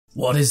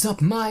What is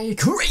up, my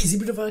crazy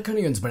bit of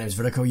Verticonians? My name is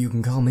Vertico, you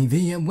can call me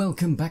V, and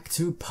welcome back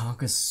to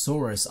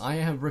Parkasaurus. I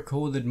have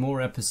recorded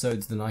more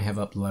episodes than I have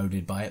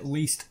uploaded by at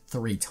least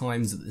 3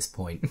 times at this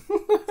point.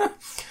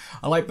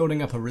 I like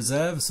building up a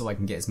reserve so I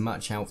can get as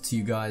much out to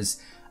you guys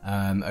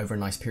over a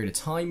nice period of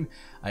time.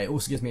 It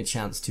also gives me a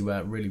chance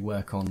to really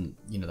work on,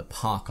 the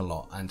park a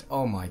lot, and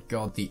oh my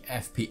god, the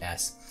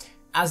FPS.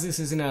 As this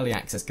is in early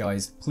access,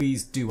 guys,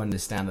 please do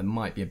understand there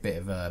might be a bit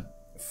of a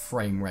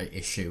frame rate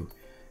issue.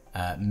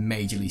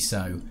 Majorly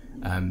so,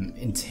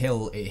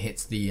 until it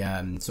hits the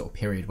sort of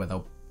period where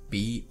they'll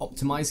be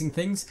optimizing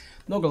things.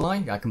 Not gonna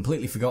lie, I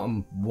completely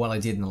forgotten what I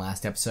did in the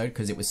last episode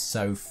because it was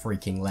so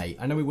freaking late.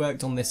 I know we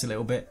worked on this a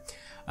little bit,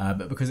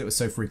 but because it was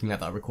so freaking late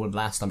that I recorded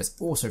last time, it's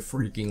also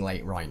freaking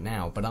late right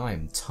now, but I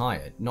am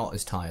tired. Not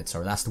as tired,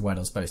 sorry, that's the word I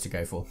was supposed to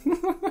go for.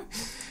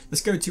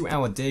 Let's go to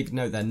our dig.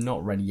 No, they're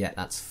not ready yet,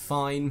 that's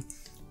fine.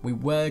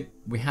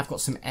 We have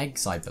got some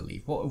eggs, I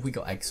believe. What have we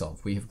got eggs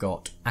of? We have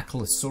got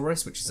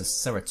Parkasaurus, which is a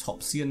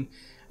ceratopsian,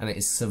 and it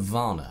is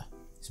Savannah.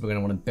 So we're going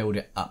to want to build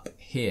it up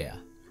here.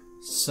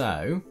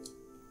 So,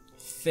 I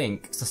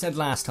think, as I said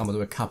last time, I'll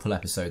do a couple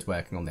episodes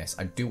working on this.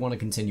 I do want to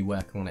continue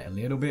working on it a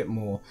little bit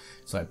more,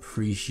 so I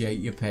appreciate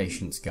your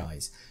patience,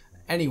 guys.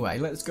 Anyway,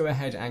 let's go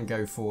ahead and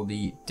go for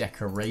the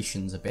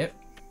decorations a bit,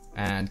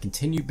 and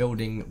continue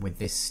building with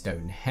this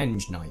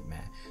Stonehenge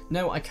nightmare.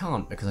 No, I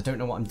can't, because I don't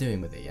know what I'm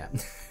doing with it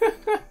yet.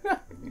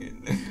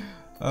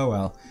 Oh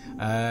well.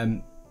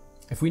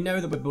 If we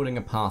know that we're building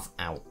a path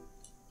out,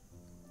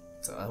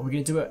 are we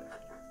going to do it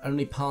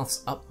only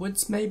paths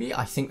upwards, maybe?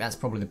 I think that's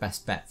probably the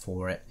best bet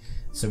for it,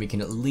 so we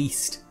can at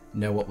least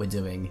know what we're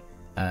doing,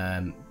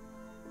 going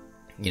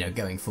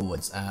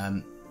forwards.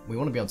 We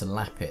want to be able to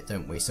lap it,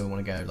 don't we? So we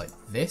want to go like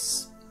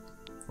this,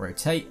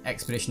 rotate,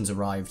 expeditions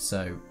arrived,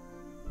 so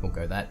we'll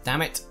go there.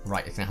 Damn it!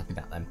 Right, it can have to be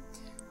that then.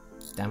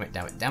 Damn it,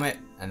 damn it, damn it.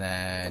 And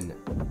then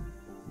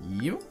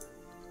you.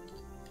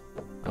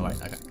 Oh wait,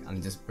 okay. I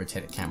need to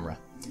rotate the camera.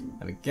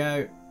 There we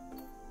go.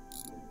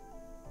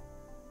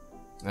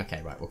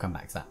 Okay, right, we'll come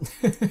back to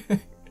that.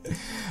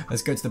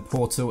 Let's go to the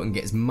portal and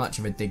get as much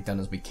of a dig done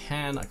as we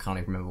can. I can't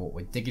even remember what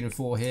we're digging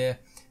for here.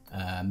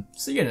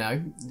 So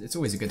it's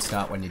always a good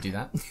start when you do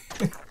that.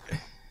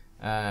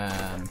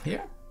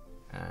 Here.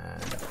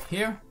 And up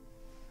here.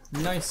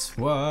 Nice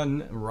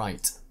one.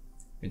 Right.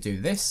 We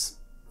do this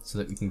so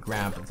that we can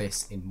grab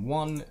this in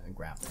one and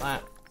grab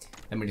that.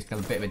 Then we're just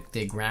going to have a bit of a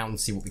dig round,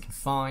 see what we can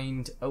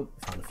find. Oh,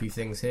 found a few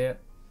things here.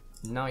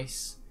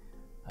 Nice.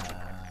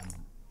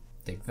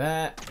 Dig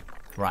there.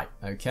 Right,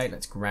 okay,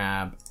 let's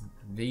grab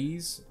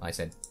these. I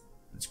said,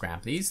 let's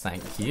grab these,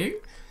 thank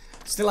you.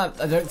 Still, I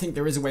don't think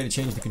there is a way to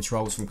change the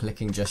controls from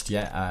clicking just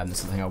yet. That's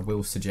something I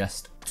will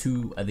suggest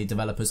to the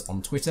developers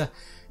on Twitter,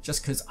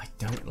 just because I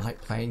don't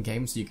like playing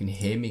games so you can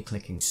hear me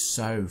clicking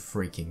so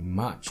freaking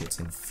much. It's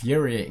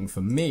infuriating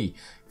for me.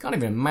 Can't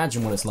even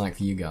imagine what it's like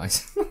for you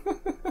guys.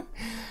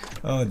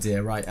 Oh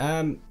dear, right,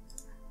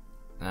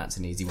 that's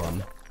an easy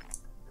one.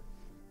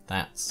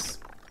 That's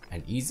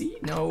an easy?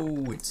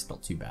 No, it's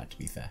not too bad to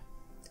be fair.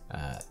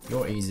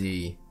 You're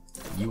easy,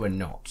 you are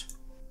not.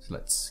 So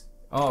let's,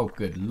 oh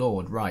good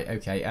lord, right,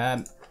 okay,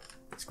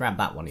 let's grab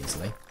that one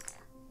easily.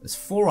 There's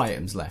 4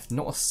 items left,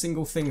 not a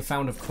single thing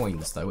found of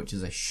coins though, which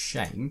is a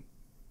shame.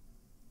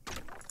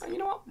 You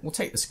know what, we'll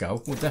take the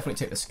skull, we'll definitely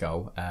take the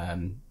skull.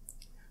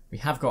 We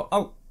have got,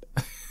 oh,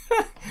 I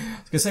was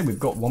going to say we've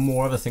got one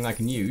more other thing I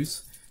can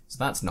use. So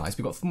that's nice.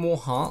 We've got 4 more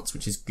hearts,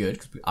 which is good,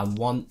 because I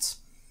want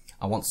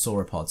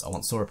sauropods. I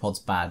want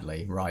sauropods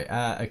badly. Right,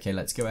 okay,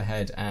 let's go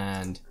ahead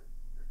and...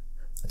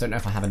 I don't know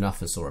if I have enough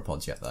for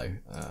sauropods yet, though.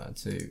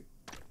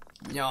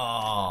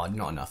 No,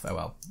 not enough. Oh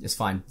well, it's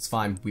fine. It's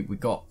fine. We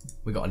got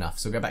enough.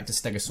 So we'll go back to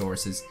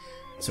stegosauruses.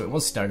 So it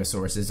was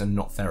stegosauruses and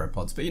not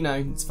theropods, but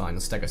it's fine.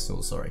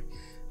 Stegosaurs, sorry.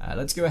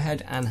 Let's go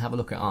ahead and have a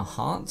look at our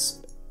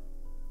hearts.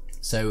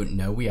 So,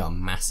 no, we are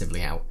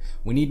massively out.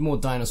 We need more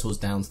dinosaurs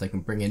down so they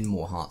can bring in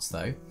more hearts,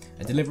 though.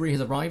 A delivery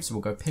has arrived, so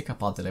we'll go pick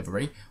up our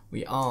delivery.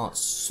 We are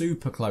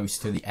super close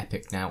to the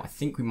epic now. I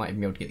think we might even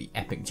be able to get the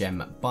epic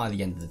gem by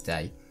the end of the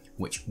day,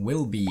 which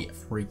will be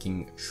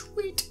freaking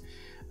sweet.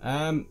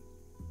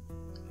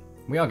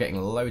 We are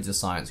getting loads of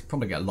science. We'll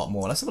probably get a lot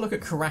more. Let's have a look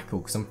at Caracal,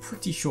 because I'm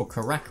pretty sure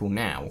Caracal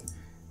now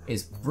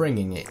is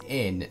bringing it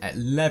in at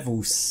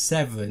level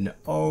 7.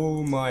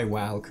 Oh my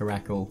wow,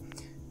 Caracal.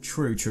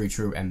 True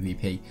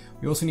MVP.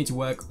 We also need to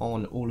work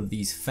on all of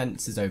these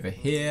fences over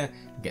here,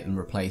 get them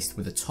replaced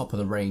with the top of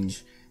the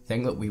range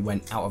thing that we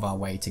went out of our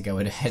way to go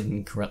ahead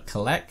and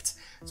collect.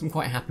 So I'm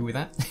quite happy with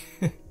that.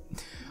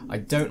 I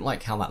don't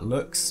like how that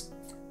looks.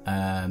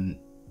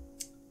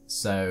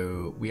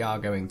 So we are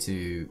going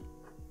to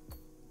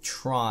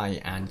try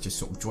and just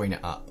sort of join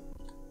it up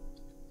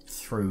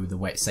through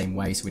the same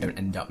way so we don't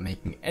end up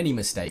making any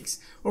mistakes.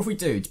 Or if we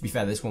do, to be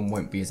fair, this one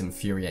won't be as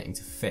infuriating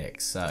to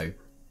fix, so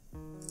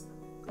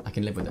I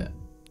can live with it.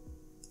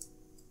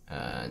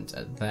 And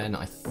then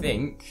I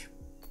think,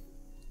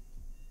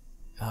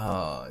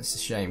 oh, it's a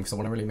shame because I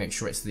want to really make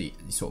sure it's the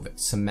sort of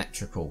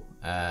symmetrical.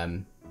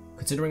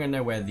 Considering I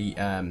know where the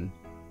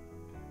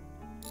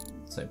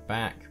so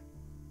back,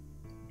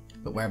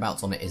 But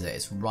whereabouts on it is it?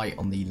 It's right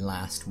on the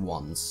last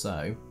one,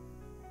 so...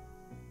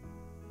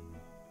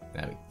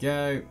 There we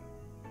go.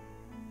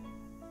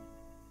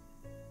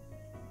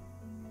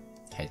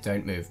 Okay,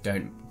 don't move.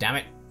 Damn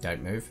it!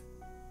 Don't move.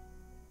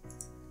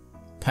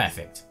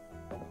 Perfect.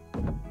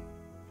 There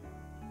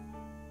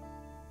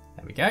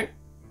we go.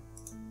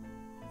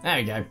 There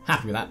we go.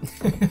 Happy with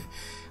that.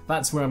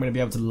 That's where I'm going to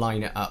be able to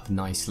line it up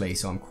nicely,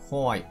 so I'm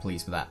quite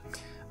pleased with that.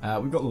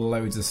 We've got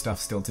loads of stuff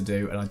still to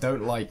do, and I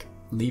don't like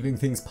leaving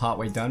things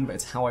partway done, but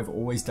it's how I've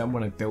always done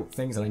when I've built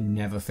things and I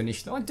never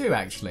finish them. I do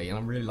actually, and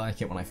I really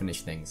like it when I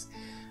finish things.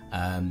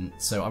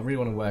 So I really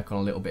want to work on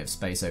a little bit of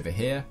space over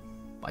here,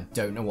 but I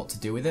don't know what to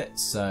do with it,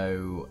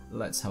 so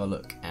let's have a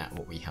look at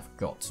what we have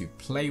got to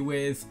play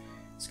with.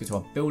 Let's go to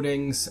our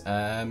buildings.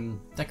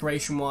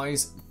 Decoration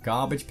wise,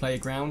 garbage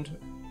playground.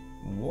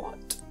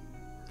 What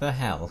the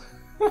hell?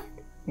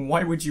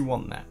 Why would you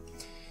want that?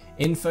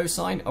 Info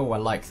sign, oh I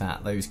like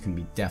that, those can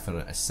be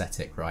definite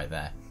aesthetic right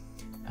there.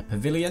 A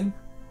pavilion,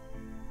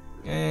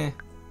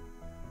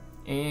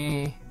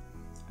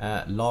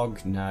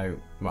 log, no.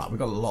 Right, we've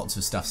got lots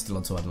of stuff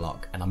still to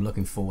unlock, and I'm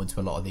looking forward to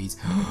a lot of these.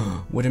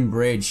 Wooden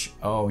bridge,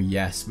 oh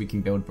yes, we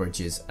can build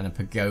bridges. And a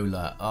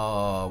pergola,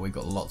 oh, we've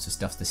got lots of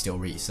stuff to still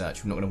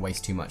research. We're not going to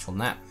waste too much on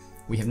that.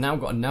 We have now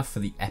got enough for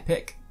the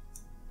epic,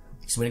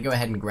 so we're going to go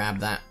ahead and grab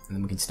that, and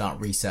then we can start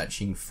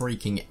researching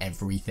freaking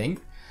everything.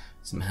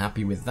 So I'm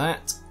happy with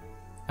that.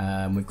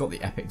 We've got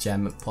the epic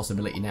gem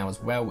possibility now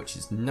as well, which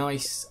is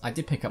nice. I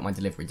did pick up my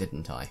delivery,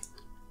 didn't I?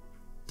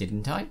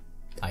 Didn't I?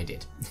 I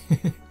did.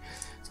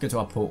 Let's go to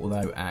our portal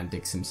though and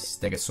dig some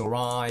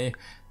stegosauri.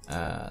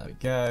 There we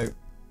go.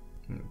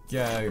 There we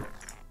go.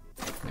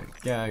 There we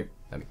go.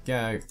 There we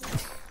go.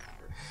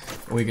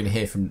 All you're going to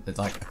hear from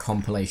like a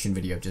compilation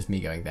video of just me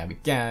going, there we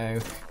go.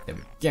 There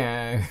we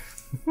go.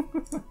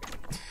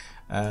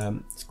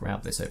 Let's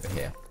grab this over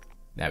here.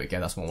 There we go,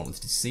 that's what I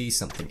wanted to see.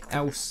 Something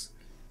else.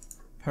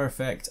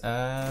 Perfect. Do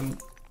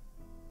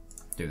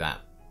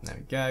that. There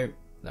we go.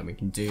 Then we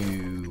can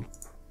do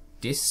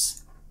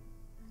this.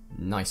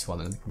 Nice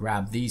one. And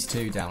grab these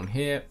two down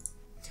here.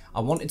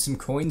 I wanted some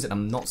coins and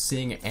I'm not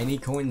seeing any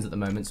coins at the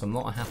moment, so I'm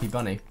not a happy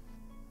bunny.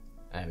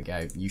 There we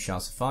go. You shall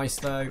suffice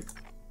though.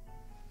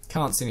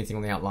 Can't see anything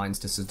on the outlines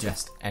to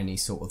suggest any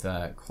sort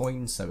of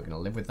coins, so we're going to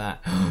live with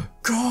that.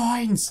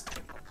 Coins!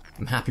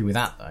 I'm happy with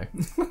that though.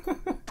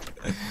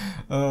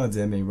 Oh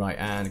dear me. Right,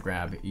 and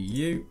grab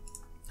you.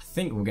 I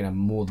think we're going to have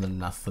more than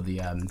enough for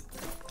the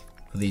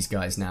for these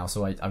guys now,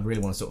 so I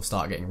really want to sort of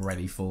start getting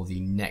ready for the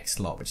next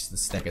lot, which is the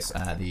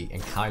the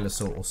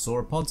ankylosaur or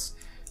sauropods.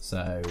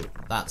 So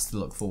that's to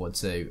look forward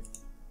to.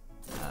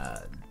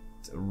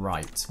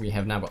 Right, we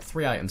have now got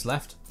 3 items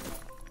left.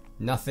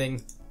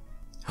 Nothing.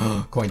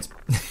 Coins.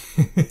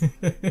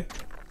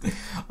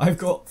 I've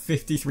got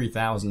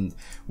 53,000,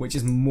 which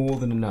is more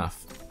than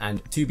enough.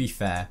 And to be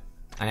fair,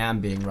 I am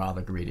being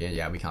rather greedy.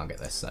 Yeah, we can't get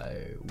this,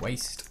 so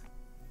waste.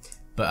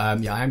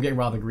 But yeah, I am getting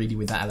rather greedy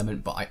with that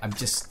element, but I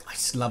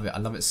just love it. I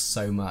love it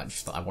so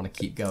much that I want to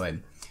keep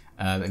going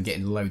and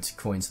getting loads of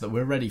coins so that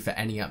we're ready for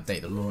any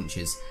update that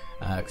launches.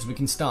 Because we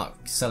can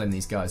start selling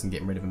these guys and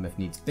getting rid of them if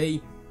needs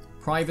be.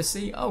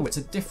 Privacy, oh, it's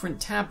a different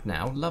tab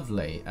now.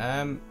 Lovely.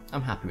 I'm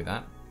happy with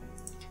that.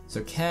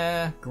 So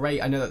care,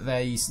 great. I know that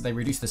they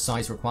reduce the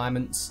size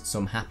requirements, so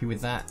I'm happy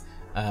with that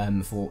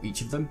for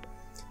each of them.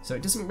 So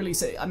it doesn't really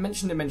say. I know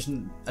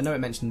it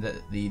mentioned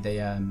that they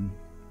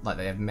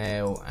have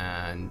male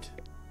and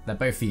they're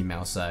both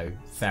female, so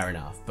fair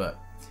enough. But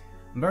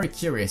I'm very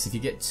curious if you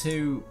get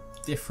 2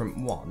 different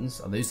ones.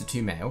 Are those the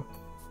 2 male?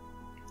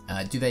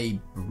 Do they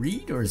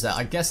breed, or is that?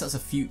 I guess that's a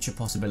future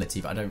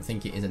possibility, but I don't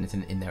think it is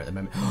anything in there at the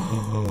moment.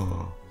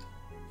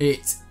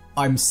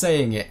 I'm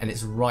saying it, and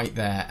it's right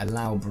there.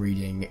 Allow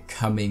breeding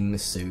coming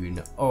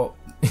soon. Oh,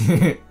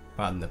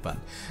 pardon the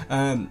pun.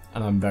 And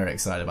I'm very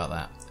excited about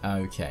that.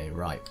 Okay,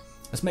 right.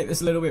 Let's make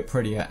this a little bit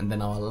prettier, and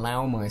then I'll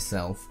allow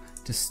myself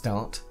to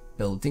start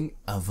building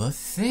other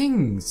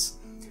things.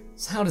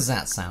 So how does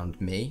that sound,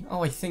 me?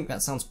 Oh, I think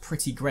that sounds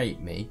pretty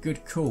great, me.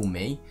 Good call,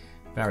 me.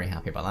 Very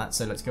happy about that.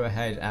 So let's go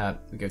ahead.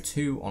 We go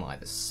 2 on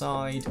either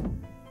side,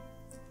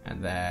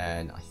 and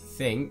then I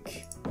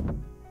think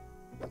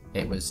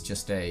it was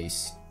just a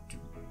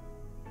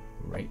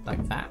right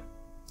like that,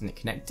 and it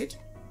connected.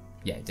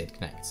 Yeah, it did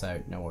connect,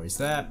 so no worries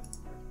there.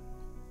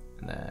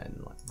 And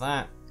then like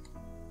that.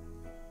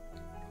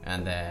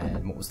 And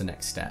then what was the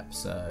next step?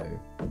 So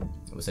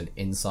it was an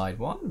inside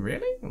one,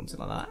 really? Something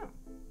like that.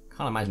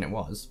 Can't imagine it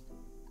was.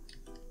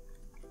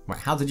 Right,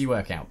 how did you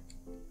work out?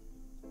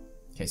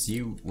 Okay, so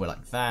you were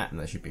like that, and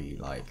there should be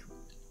like.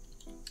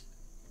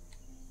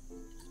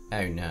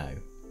 Oh no.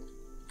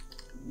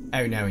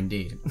 Oh no,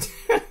 indeed.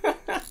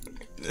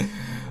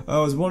 I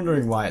was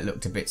wondering why it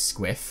looked a bit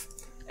squiff.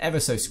 Ever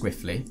so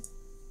squiffly.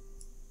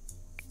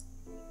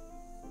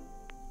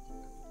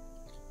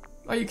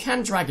 Oh, you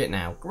can drag it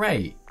now.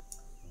 Great.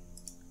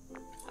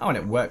 Oh, and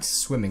it works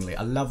swimmingly.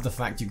 I love the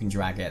fact you can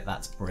drag it.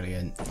 That's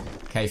brilliant.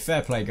 Okay,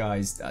 fair play,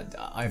 guys.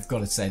 I've got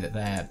to say that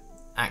their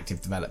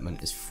active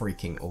development is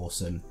freaking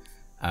awesome.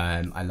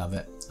 I love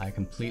it. I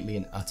completely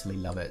and utterly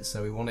love it.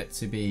 So we want it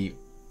to be...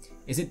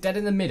 Is it dead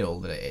in the middle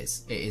that it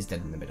is? It is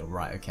dead in the middle.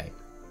 Right, okay.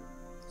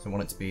 So I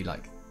want it to be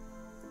like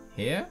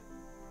here,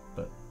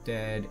 but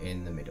dead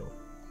in the middle.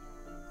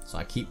 So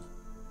I keep...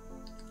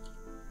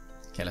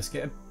 Okay, let's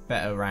get a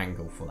better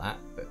angle for that.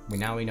 But we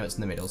know it's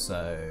in the middle,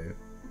 so...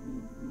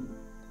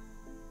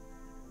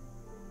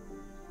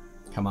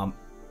 Come on.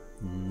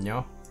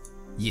 No.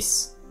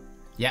 Yes.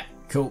 Yeah,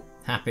 cool.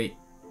 Happy.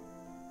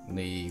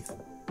 Leave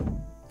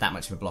that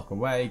much of a block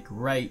away.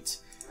 Great.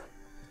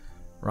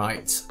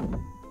 Right.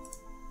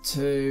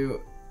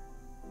 2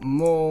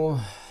 more.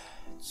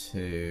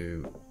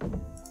 2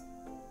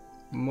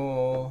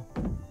 more.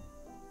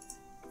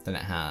 Then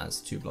it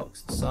has 2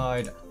 blocks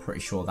inside. Pretty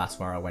sure that's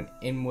where I went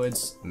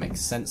inwards. It makes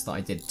sense that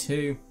I did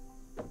 2.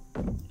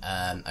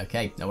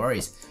 Okay, no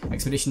worries.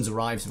 Expeditions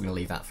arrive, so we're going to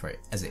leave that for it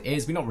as it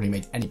is. We've not really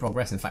made any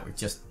progress. In fact, we've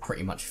just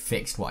pretty much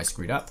fixed what I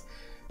screwed up.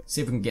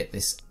 See if we can get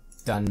this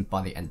done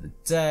by the end of the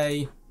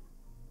day.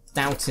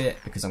 Doubt it,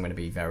 because I'm going to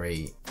be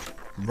very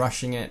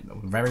rushing it.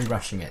 Very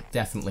rushing it.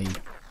 Definitely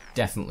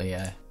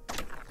a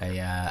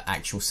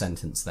actual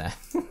sentence there.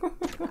 There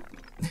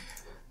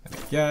we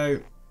go.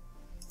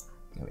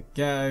 There we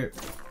go.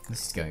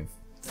 This is going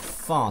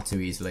far too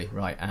easily.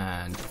 Right,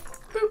 and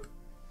boop.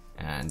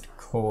 And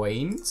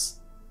coins.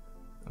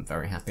 I'm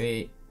very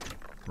happy.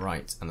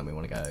 Right, and then we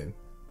want to go.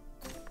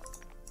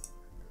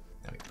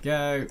 There we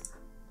go.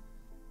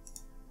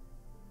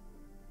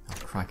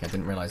 Oh, crikey, I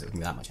didn't realise it was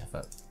going to be that much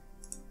effort.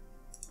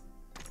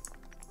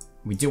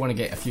 We do want to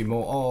get a few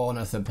more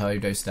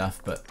ornithopodo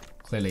stuff, but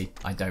clearly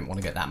I don't want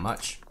to get that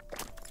much.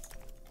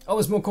 Oh,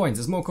 there's more coins.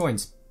 There's more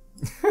coins.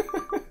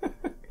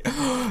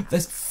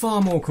 There's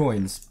far more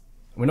coins.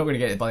 We're not going to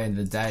get it by the end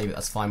of the day, but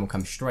that's fine. We'll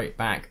come straight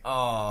back.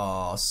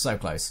 Oh, so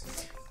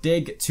close.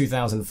 Dig,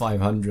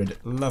 2,500.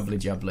 Lovely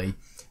jubbly.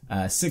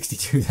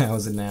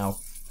 62,000 now.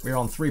 We're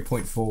on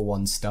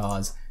 3.41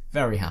 stars.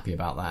 Very happy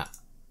about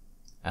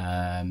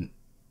that.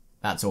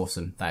 That's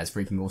awesome. That is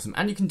freaking awesome.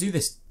 And you can do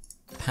this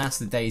past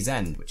the day's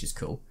end, which is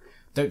cool.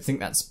 Don't think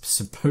that's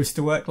supposed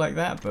to work like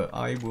that, but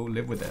I will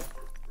live with it.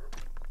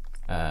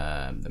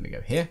 Then we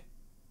go here.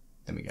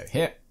 Then we go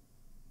here.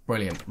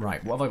 Brilliant.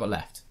 Right, what have I got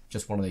left?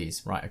 Just one of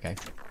these. Right, okay.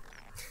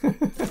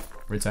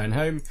 Return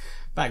home.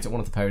 Back to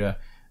ornithopoda.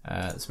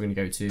 So we're going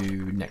to go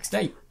to next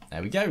day.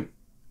 There we go.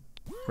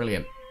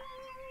 Brilliant.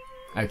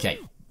 Okay,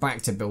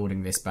 back to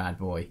building this bad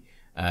boy.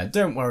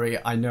 Don't worry,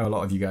 I know a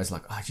lot of you guys are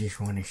like, I just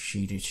want to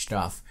see this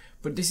stuff.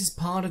 But this is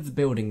part of the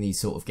building these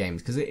sort of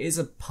games, because it is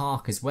a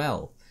park as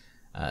well.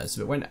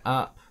 So it went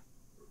up,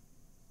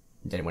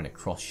 then it went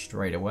across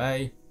straight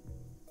away.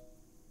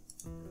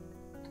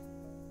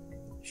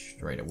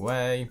 Straight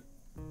away.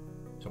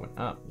 So it went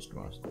up, just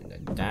across, and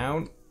then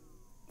down.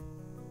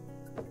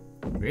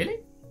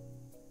 Really?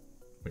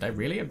 Would I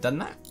really have done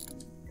that?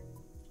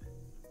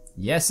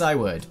 Yes, I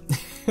would.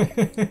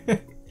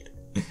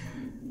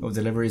 Well,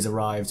 deliveries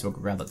arrived, so we'll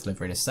grab that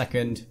delivery in a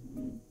second.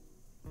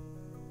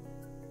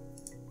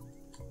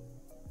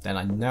 Then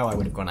I know I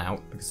would have gone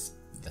out, because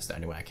that's the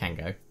only way I can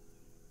go.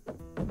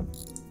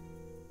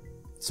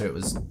 So it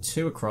was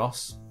 2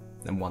 across,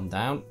 then 1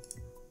 down.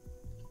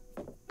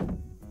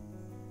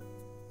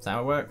 Is that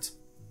how it worked?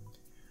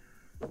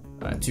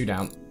 2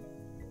 down.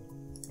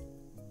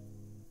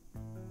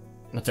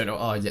 I don't know.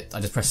 Oh, yeah, I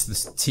just pressed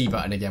this T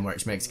button again,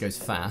 which makes it goes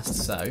fast.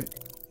 So,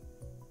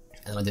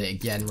 and I did it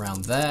again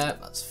round there.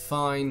 That's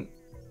fine.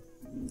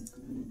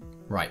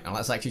 Right, now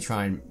let's actually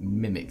try and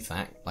mimic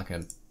that like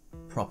a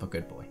proper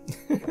good boy.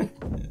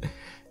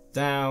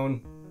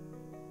 Down.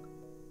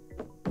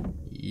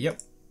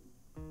 Yep.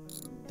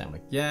 Down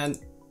again.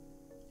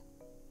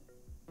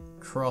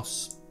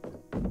 Cross.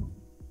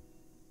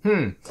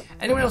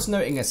 Anyone else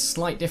noting a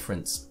slight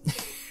difference?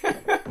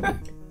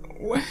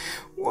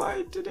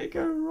 Why did it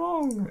go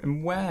wrong?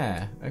 And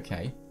where?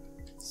 Okay.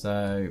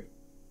 So...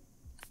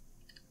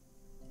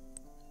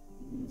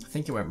 I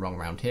think it went wrong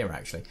around here,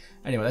 actually.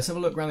 Anyway, let's have a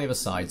look around the other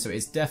side. So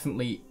it's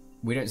definitely...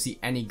 We don't see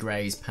any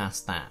greys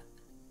past that.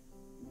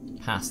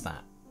 Past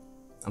that.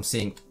 I'm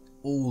seeing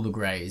all the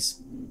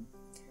greys.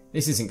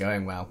 This isn't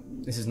going well.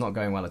 This is not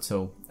going well at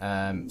all.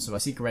 So I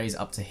see greys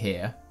up to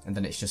here, and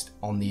then it's just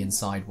on the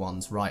inside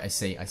ones. Right, I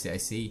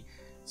see.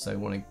 So I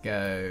want to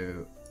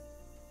go...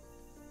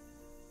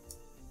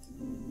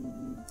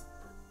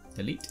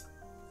 Delete.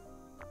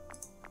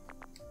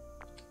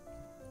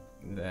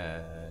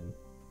 Then...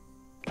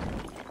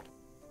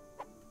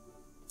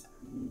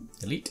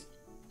 Delete.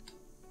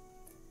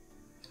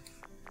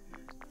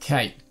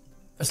 Okay,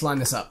 let's line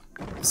this up.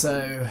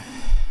 So...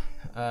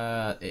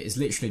 it is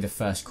literally the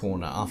first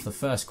corner. After the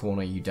first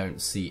corner, you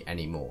don't see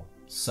any more.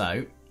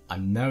 So,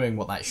 I'm knowing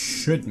what that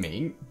should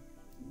mean.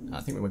 I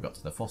think we got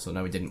to the fossil.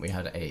 No, we didn't. We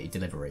had a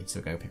delivery. So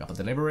we're going to pick up a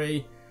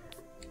delivery.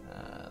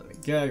 There we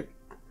go.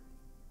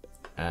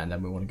 And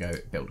then we want to go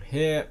build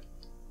here.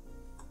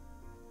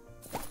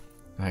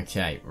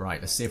 Okay, right.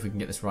 Let's see if we can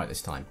get this right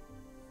this time.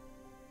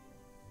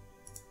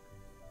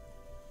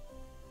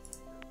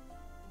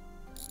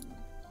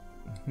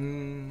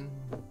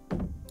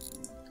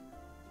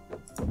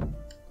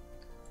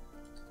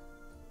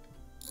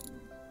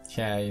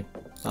 Okay,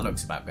 that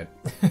looks about good.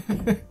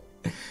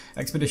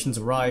 Expeditions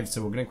arrived,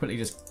 so we're going to quickly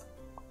just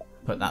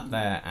put that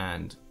there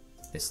and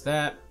this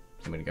there.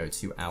 I'm going to go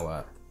to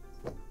our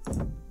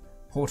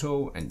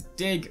portal and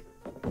dig.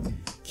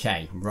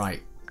 Okay,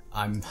 right.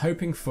 I'm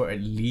hoping for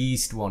at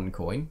least 1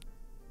 coin.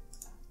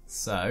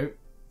 So,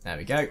 there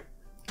we go.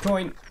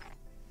 Coin.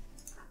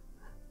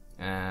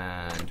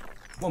 And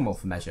 1 more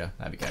for measure.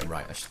 There we go.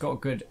 Right, I've just got a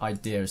good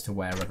idea as to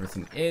where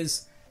everything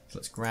is. So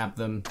let's grab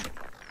them.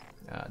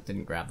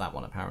 Didn't grab that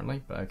one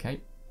apparently, but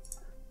okay.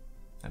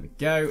 There we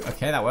go.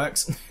 Okay, that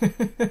works.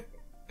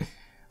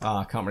 Oh,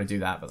 I can't really do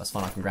that, but that's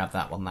fine. I can grab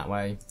that one that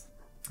way.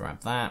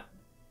 Grab that.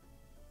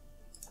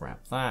 Grab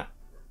that.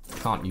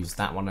 Can't use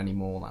that one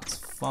anymore. That's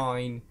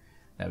fine.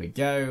 There we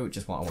go.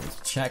 Just what I wanted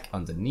to check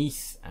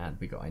underneath. And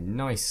we got a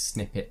nice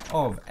snippet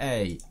of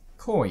a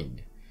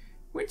coin.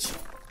 Which,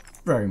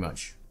 very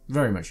much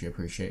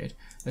appreciated.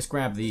 Let's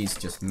grab these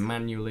just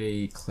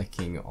manually,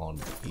 clicking on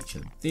each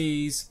of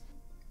these.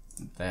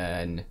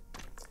 Then,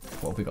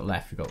 what have we got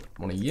left? We've got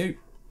one of you.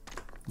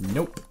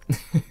 Nope.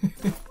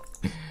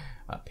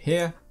 Up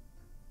here.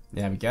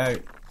 There we go.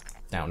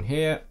 Down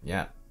here.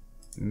 Yeah.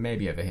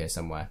 Maybe over here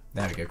somewhere.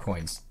 There we go,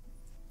 coins.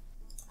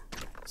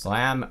 So I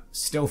am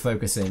still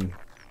focusing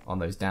on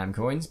those damn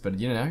coins, but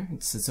you know,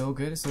 it's all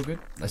good, it's all good.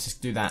 Let's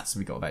just do that so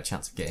we've got a better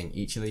chance of getting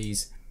each of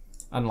these.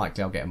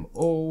 Unlikely I'll get them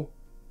all,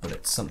 but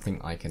it's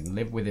something I can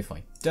live with if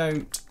I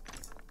don't.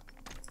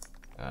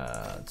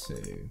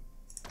 To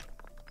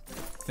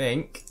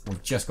think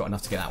we've just got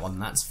enough to get that one,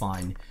 that's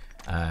fine.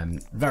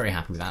 Very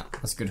happy with that,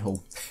 that's a good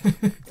haul.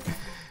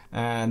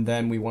 And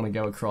then we want to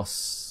go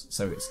across,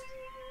 so it's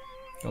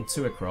gone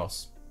 2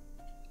 across.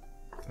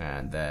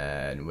 And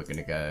then we're going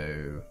to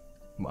go,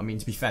 I mean,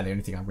 to be fair, the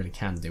only thing I really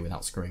can do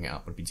without screwing it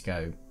up would be to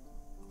go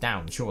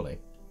down, surely.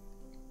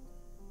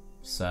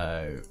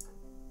 So,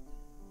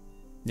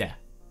 yeah.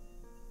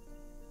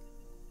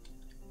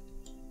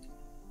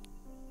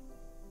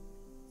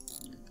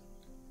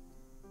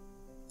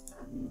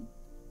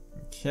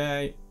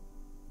 Okay.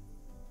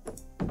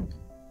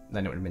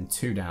 Then it would have been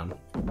 2 down.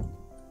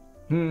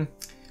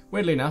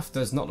 Weirdly enough,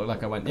 does not look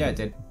like I went. Yeah, it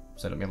did.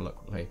 So let me have a look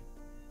quickly.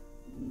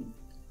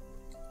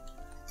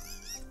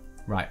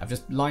 Right, I've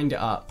just lined it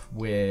up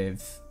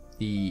with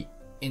the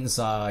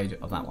inside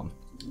of that one.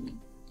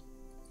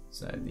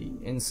 So the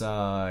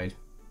inside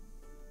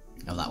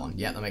of that one.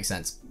 Yeah, that makes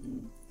sense.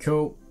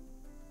 Cool.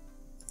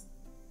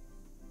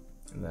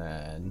 And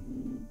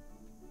then...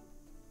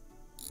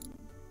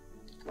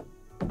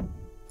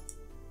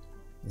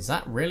 Is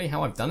that really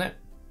how I've done it?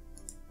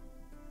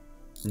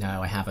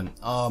 No, I haven't.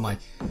 Oh my...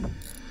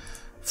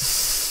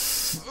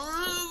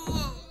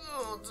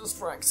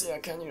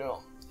 Dyspraxia, can you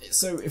not?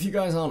 So, if you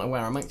guys aren't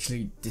aware, I'm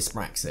actually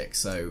dyspraxic,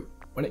 so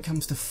when it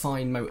comes to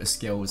fine motor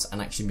skills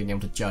and actually being able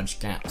to judge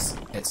gaps,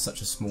 it's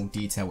such a small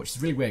detail, which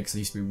is really weird because I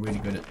used to be really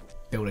good at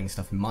building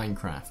stuff in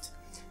Minecraft.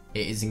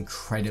 It is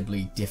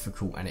incredibly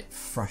difficult and it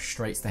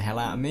frustrates the hell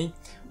out of me,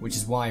 which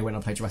is why when I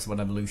played Jurassic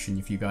World Evolution,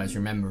 if you guys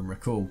remember and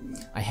recall,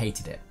 I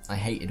hated it. I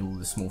hated all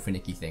the small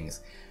finicky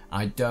things.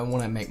 I don't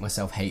want to make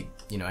myself hate,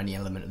 you know, any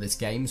element of this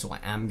game, so I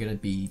am going to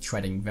be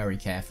treading very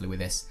carefully with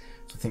this.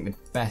 So I think the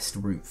best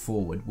route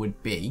forward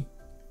would be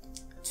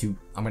to,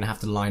 I'm going to have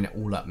to line it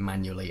all up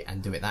manually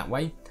and do it that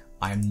way.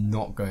 I am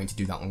not going to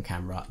do that on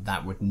camera.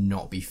 That would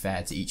not be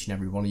fair to each and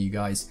every one of you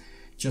guys.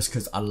 Just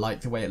because I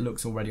like the way it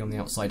looks already on the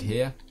outside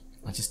here.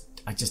 I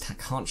just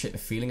can't shake the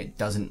feeling it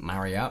doesn't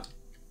marry up.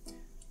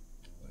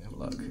 Have a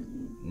look.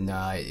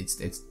 No,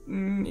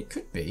 it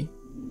could be.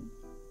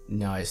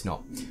 No, it's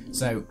not.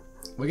 So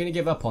we're going to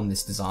give up on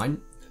this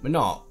design. We're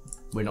not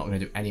going to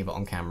do any of it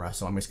on camera.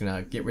 So I'm just going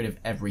to get rid of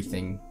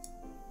everything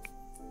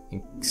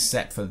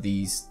except for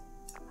these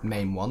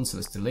main ones. So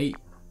let's delete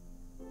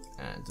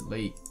and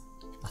delete.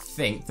 I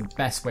think the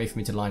best way for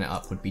me to line it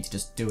up would be to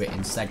just do it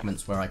in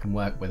segments where I can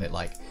work with it,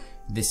 like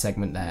this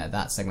segment there,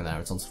 that segment there,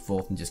 and so on and so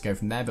forth, and just go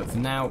from there. But for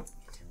now,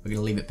 we're going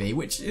to leave it be,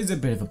 which is a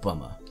bit of a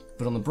bummer.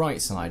 But on the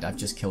bright side, I've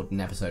just killed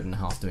an episode and a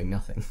half doing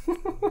nothing.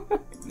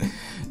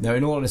 No,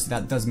 in all honesty,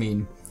 that does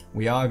mean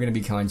we are going to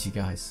be kind to you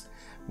guys.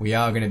 We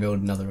are going to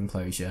build another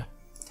enclosure.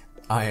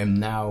 I am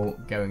now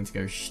going to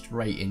go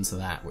straight into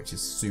that, which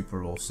is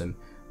super awesome.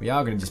 We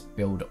are going to just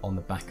build on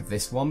the back of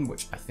this one,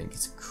 which I think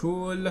is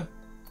cool. There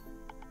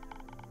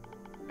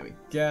we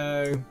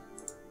go.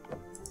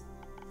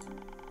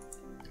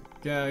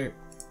 Go.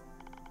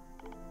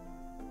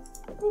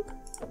 Boop,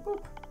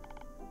 boop,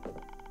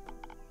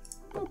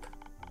 boop.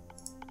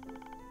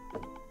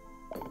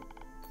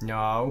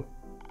 No.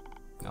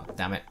 Oh,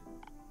 damn it.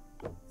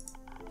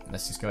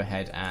 Let's just go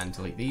ahead and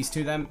delete these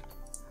two then.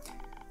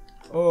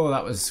 Oh,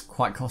 that was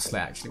quite costly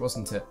actually,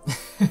 wasn't it?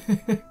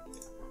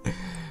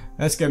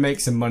 Let's go make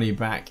some money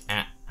back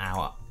at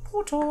our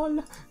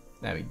portal.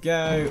 There we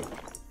go.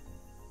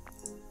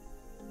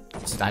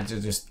 I had to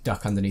just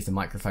duck underneath the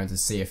microphone to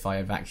see if I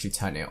have actually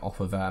turned it off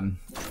of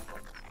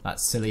that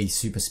silly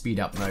super speed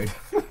up mode.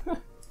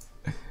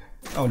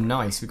 Oh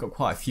nice, we've got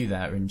quite a few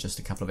there in just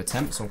a couple of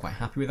attempts, so I'm quite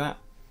happy with that.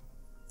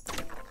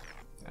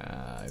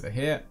 Over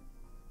here,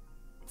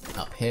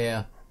 up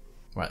here,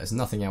 Right, there's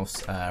nothing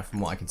else from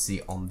what I can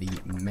see on the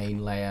main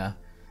layer.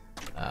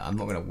 I'm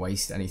not going to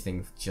waste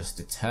anything just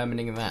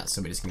determining that,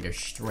 so we're just going to go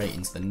straight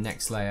into the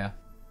next layer.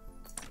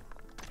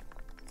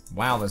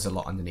 Wow, there's a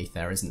lot underneath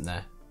there, isn't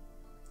there?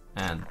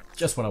 And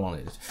just what I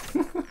wanted.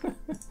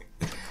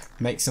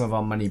 Make some of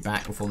our money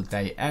back before the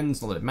day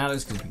ends. Not that it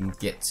matters, because we can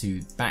get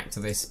back to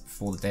this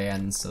before the day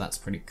ends, so that's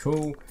pretty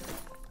cool.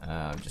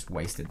 Just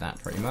wasted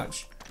that pretty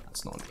much.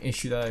 That's not an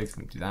issue though, because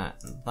we can do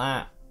that and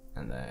that.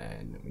 And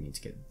then we need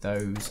to get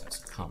those. I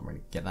just can't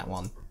really get that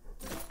one.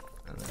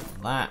 And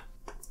then that.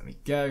 There we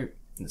go.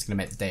 And it's going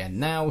to make the day end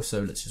now,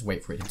 so let's just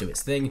wait for it to do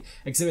its thing.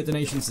 Exhibit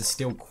donations are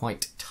still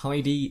quite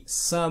tidy.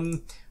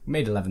 We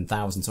made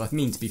 11,000, so I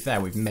mean, to be fair,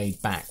 we've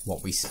made back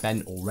what we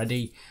spent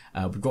already.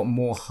 We've got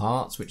more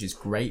hearts, which is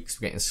great, because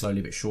we're getting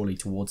slowly but surely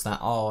towards that.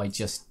 Oh, I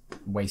just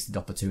wasted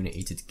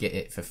opportunity to get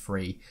it for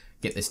free,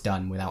 get this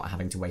done without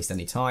having to waste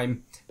any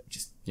time. Which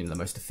is, you know, the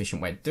most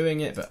efficient way of doing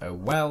it, but oh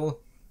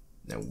well.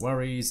 No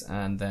worries.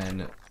 And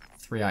then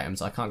 3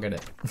 items. I can't get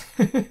it.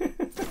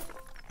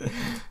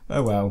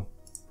 Oh well.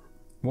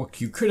 What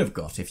you could have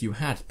got if you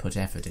had put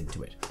effort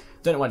into it.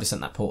 Don't know why I just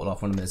sent that portal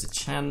off when there's a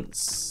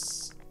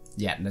chance.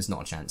 Yeah, there's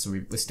not a chance. So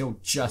we're still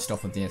just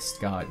off of these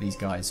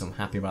guys, so I'm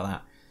happy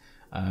about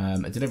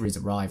that. A delivery's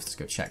arrived. Let's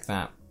go check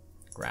that.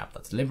 Grab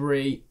that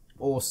delivery.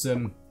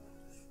 Awesome.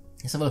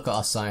 Let's have a look at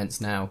our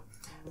science now.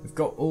 We've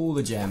got all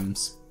the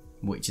gems,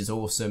 which is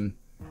awesome.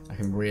 I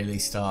can really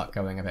start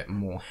going a bit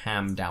more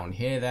ham down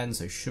here then.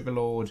 So Sugar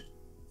Lord,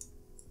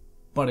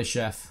 Butter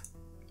Chef,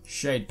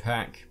 Shade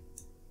Pack.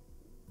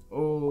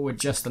 Oh, we're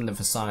just under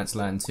for Science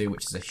Learn 2,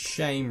 which is a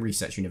shame.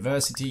 Research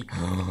University.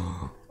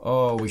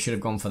 Oh, we should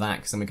have gone for that,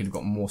 because then we could have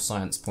got more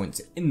science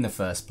points in the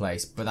first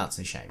place, but that's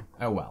a shame.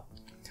 Oh well.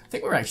 I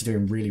think we're actually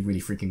doing really,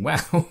 really freaking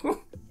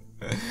well.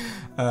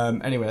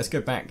 Anyway, let's go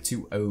back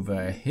to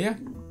over here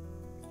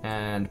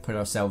and put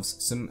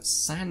ourselves some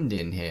sand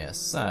in here.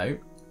 So,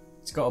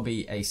 it's got to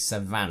be a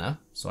savanna,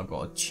 so I've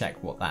got to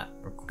check what that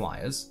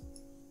requires.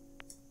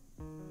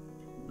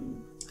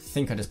 I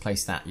think I just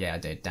placed that. Yeah, I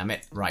did. Damn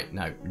it. Right,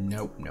 no.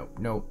 Nope, nope,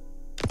 nope.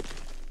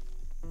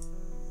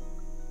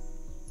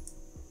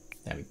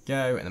 There we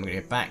go. And then we're going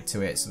to go back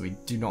to it so we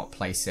do not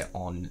place it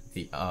on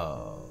the...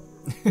 Oh.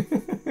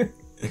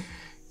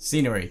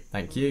 Scenery.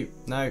 Thank you.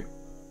 No.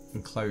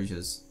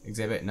 Enclosures.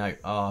 Exhibit. No.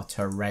 Oh,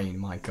 terrain.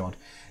 My god.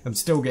 I'm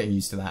still getting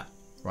used to that.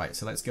 Right,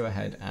 so let's go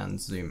ahead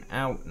and zoom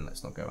out. And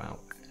let's not go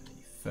out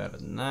any further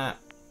than that.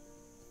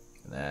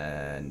 And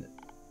then...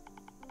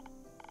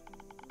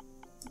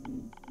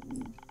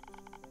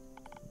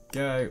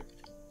 Go.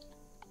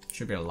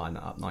 Should be able to line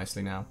that up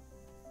nicely now.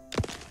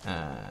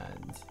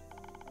 And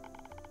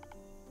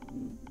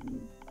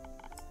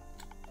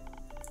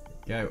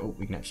go. Oh,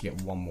 we can actually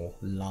get one more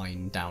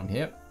line down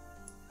here.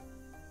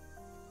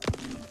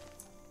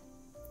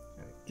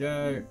 There we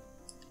go.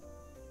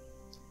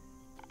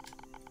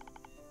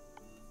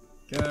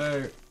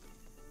 Go.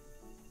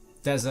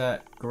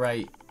 Desert,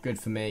 great, good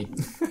for me.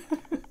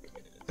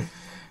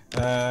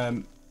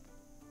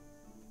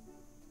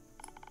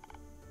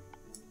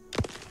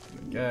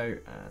 Go,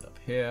 and up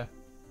here.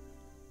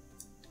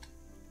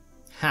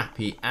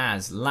 Happy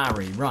as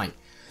Larry. Right.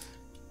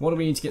 What do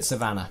we need to get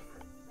Savannah?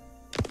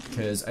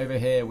 Because over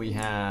here we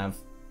have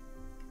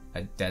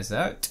a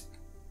desert.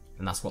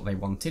 And that's what they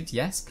wanted.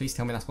 Yes, please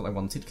tell me that's what they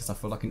wanted, because I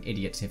feel like an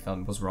idiot if I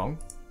was wrong.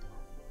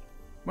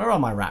 Where are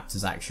my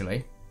raptors,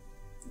 actually?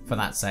 For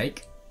that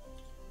sake.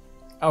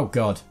 Oh,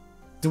 God.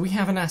 Do we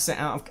have an asset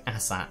out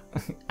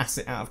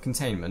of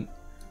containment?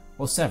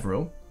 Or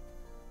several?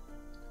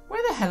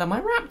 Where the hell are my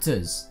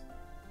raptors?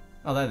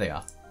 Oh, there they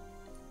are.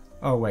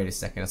 Oh, wait a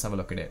second. Let's have a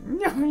look at it.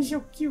 No,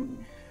 so cute.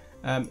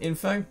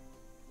 Info.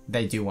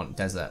 They do want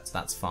desert. So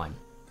that's fine.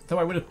 Though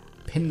I would have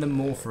pinned them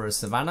more for a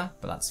savanna,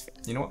 but that's,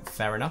 you know what,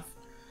 fair enough.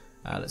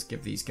 Let's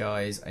give these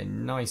guys a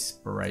nice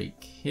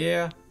break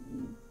here,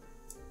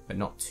 but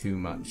not too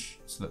much,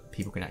 so that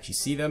people can actually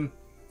see them.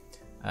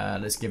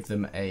 Let's give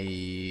them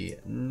a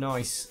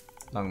nice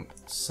lump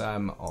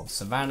sum of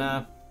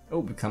savanna. Oh,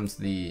 we come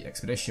to the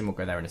expedition. We'll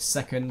go there in a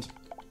second.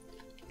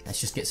 Let's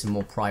just get some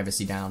more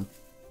privacy down.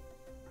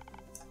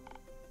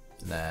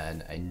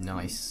 Then a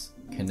nice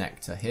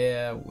connector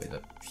here with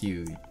a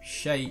few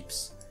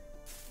shapes.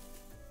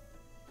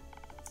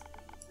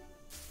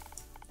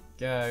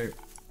 Go.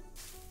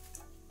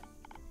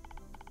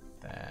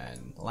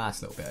 Then the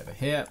last little bit over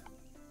here.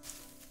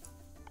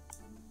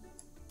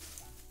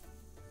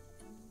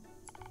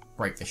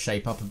 Break the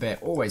shape up a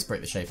bit. Always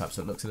break the shape up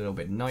so it looks a little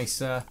bit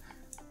nicer.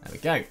 There we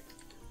go.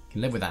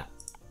 Can live with that.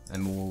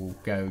 And we'll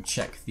go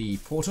check the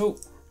portal.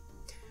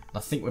 I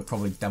think we're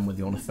probably done with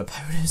the honor for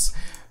bonus,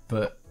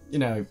 but you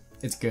know,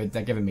 it's good.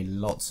 They're giving me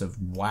lots of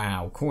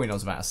wow coin, I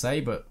was about to say,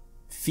 but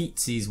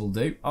feetsies will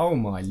do. Oh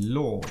my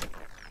lord.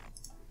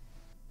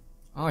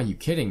 Are you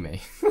kidding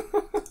me?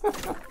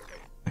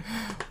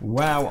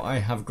 Wow, I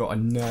have got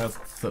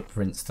enough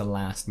footprints to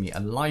last me a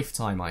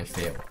lifetime, I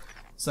feel.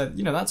 So,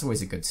 you know, that's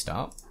always a good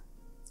start.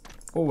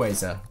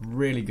 Always a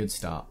really good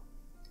start.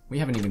 We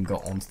haven't even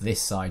got onto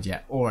this side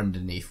yet, or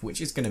underneath, which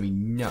is going to be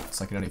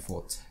nuts, I can only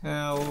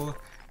foretell.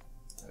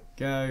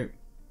 go.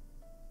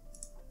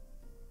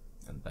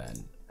 And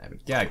then, there we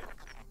go.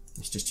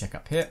 Let's just check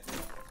up here.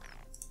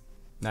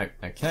 No,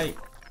 okay.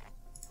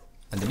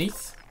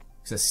 Underneath,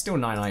 because there's still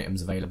 9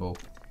 items available.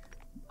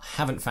 I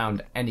haven't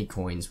found any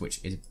coins,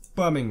 which is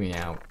bumming me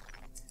out.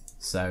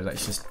 So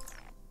let's just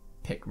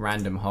pick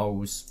random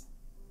holes.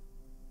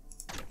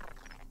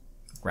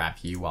 Grab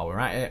you while we're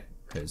at it,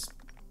 because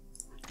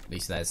at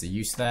least there's the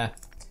use there.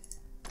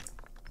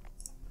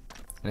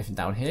 Anything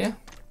down here?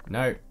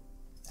 No.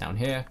 Down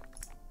here?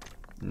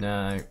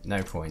 No.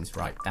 No coins.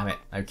 Right, damn it.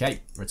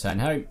 Okay, return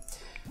home.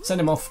 Send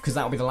him off, because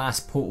that'll be the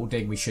last portal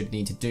dig we should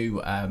need to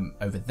do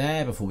over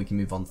there before we can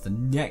move on to the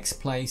next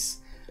place.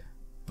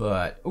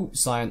 But, oh,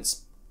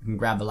 science. We can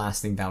grab the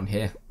last thing down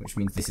here, which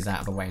means this is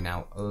out of the way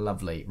now.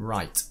 Lovely.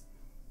 Right.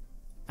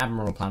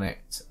 Admiral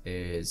Planet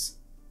is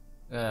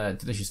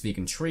delicious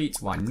vegan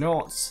treat. Why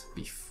not?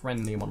 Be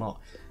friendly and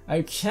whatnot.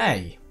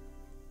 Okay.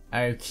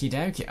 Okie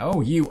dokie. Oh,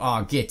 you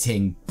are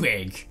getting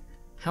big.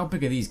 How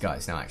big are these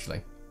guys now,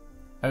 actually?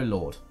 Oh,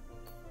 Lord.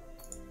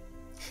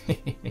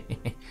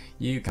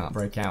 You can't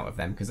break out of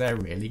them because they're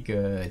really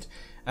good.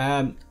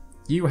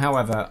 You,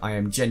 however, I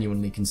am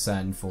genuinely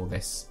concerned for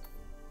this.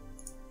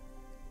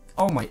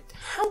 Oh my,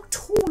 how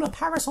tall are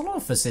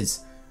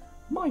Parkasaurus?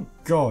 My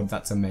god,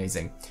 that's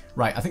amazing.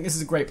 Right, I think this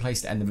is a great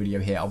place to end the video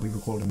here. I'll be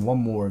recording one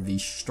more of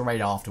these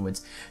straight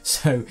afterwards.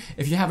 So,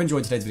 if you have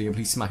enjoyed today's video,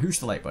 please smash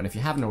the like button. If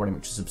you haven't already,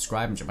 make sure to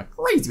subscribe and check my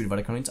crazy video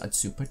Verticonians. I'd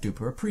super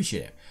duper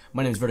appreciate it.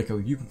 My name is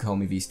Vertico, you can call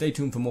me V. Stay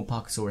tuned for more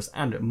Parkasaurus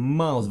and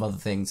miles of other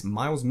things,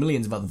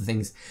 millions of other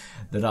things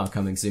that are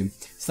coming soon.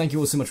 So thank you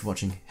all so much for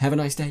watching. Have a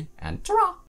nice day, and ta-ra!